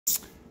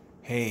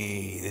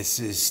Hey, this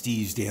is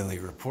Steve's Daily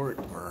Report,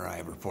 where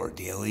I report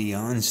daily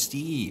on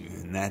Steve,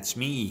 and that's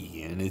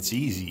me, and it's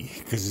easy,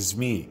 because it's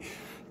me.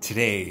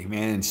 Today,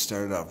 man,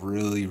 started off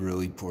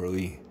really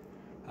poorly.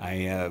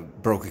 I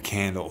broke a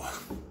candle,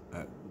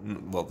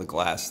 the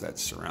glass that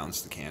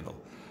surrounds the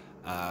candle,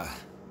 and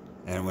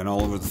it went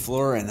all over the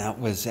floor, and that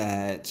was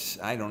at,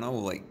 I don't know,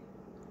 like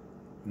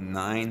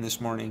 9 this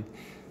morning,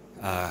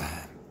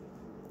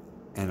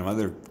 and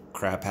other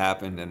crap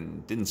happened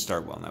and didn't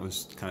start well, and I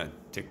was kind of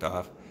ticked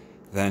off.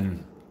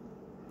 Then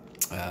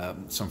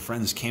some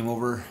friends came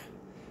over,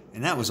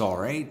 and that was all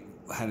right.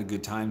 I had a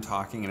good time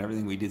talking and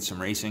everything. We did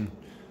some racing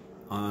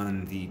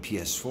on the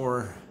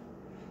PS4,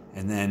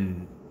 and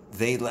then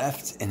they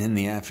left, and in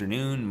the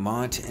afternoon,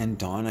 Mont and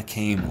Donna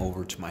came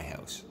over to my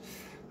house.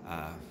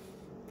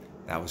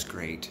 That was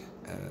great.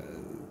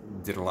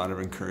 Did a lot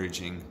of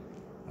encouraging,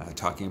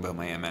 talking about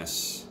my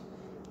MS,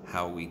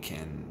 how we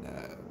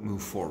can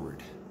move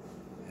forward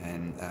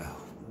and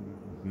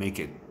make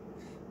it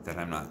that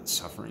I'm not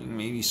suffering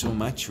maybe so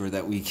much, or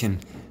that we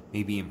can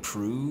maybe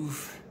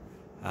improve.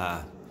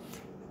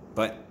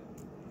 But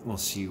we'll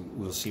see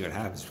what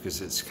happens,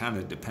 because it's kind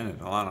of dependent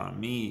a lot on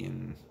me.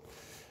 And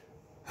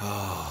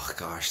oh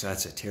gosh,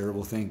 that's a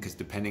terrible thing, because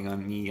depending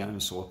on me, I'm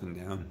so up and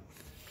down.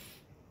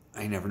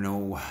 I never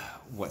know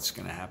what's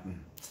going to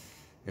happen,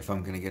 if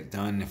I'm going to get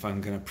done, if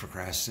I'm going to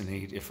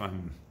procrastinate, if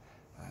I'm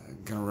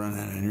going to run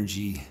out of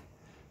energy.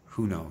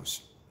 Who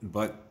knows?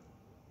 But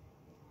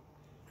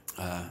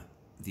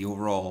the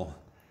overall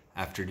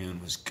afternoon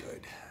was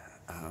good.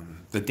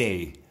 The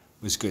day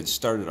was good.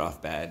 Started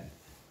off bad.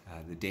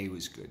 The day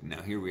was good.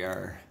 Now here we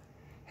are,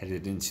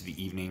 headed into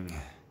the evening.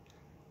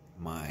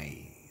 My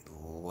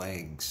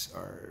legs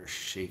are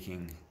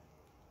shaking,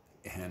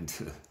 and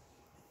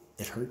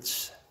it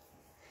hurts.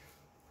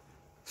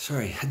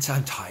 Sorry, I'm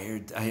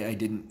tired. I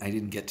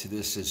didn't get to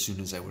this as soon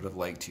as I would have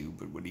liked to,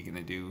 but what are you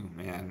gonna do,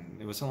 man?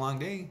 It was a long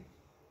day.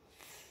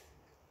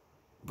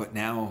 But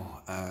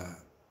now,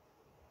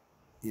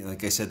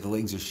 like I said, the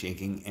legs are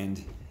shaking, and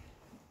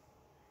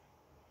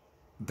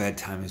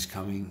bedtime is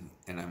coming,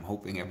 and I'm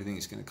hoping everything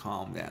is going to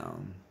calm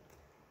down,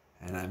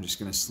 and I'm just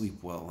going to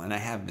sleep well. And I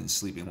have been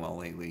sleeping well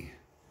lately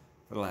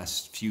for the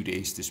last few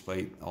days,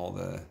 despite all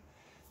the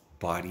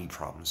body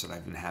problems that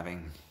I've been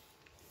having.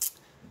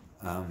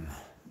 I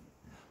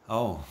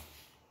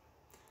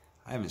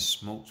haven't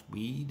smoked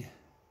weed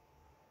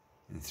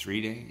in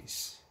 3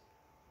 days.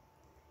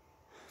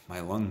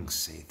 My lungs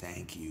say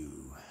thank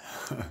you.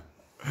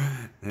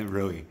 And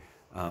really,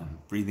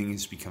 breathing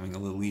is becoming a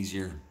little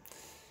easier.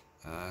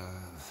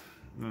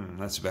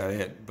 That's about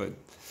it. But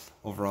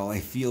overall, I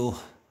feel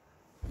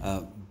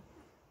the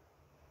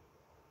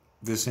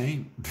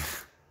same.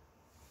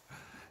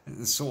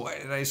 So why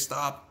did I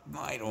stop?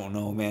 I don't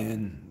know,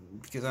 man.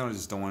 Because I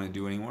just don't want to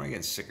do it anymore. I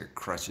get sick of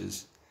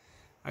crutches.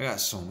 I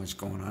got so much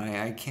going on.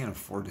 I can't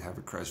afford to have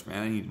a crutch,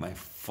 man. I need my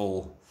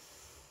full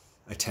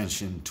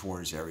attention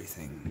towards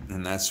everything,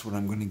 and that's what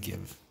I'm going to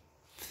give.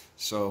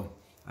 So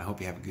I hope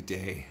you have a good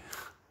day,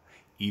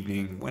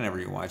 evening, whenever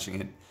you're watching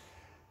it,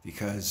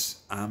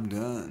 because I'm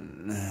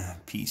done.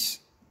 Peace.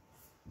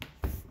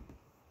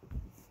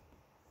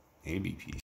 Maybe peace.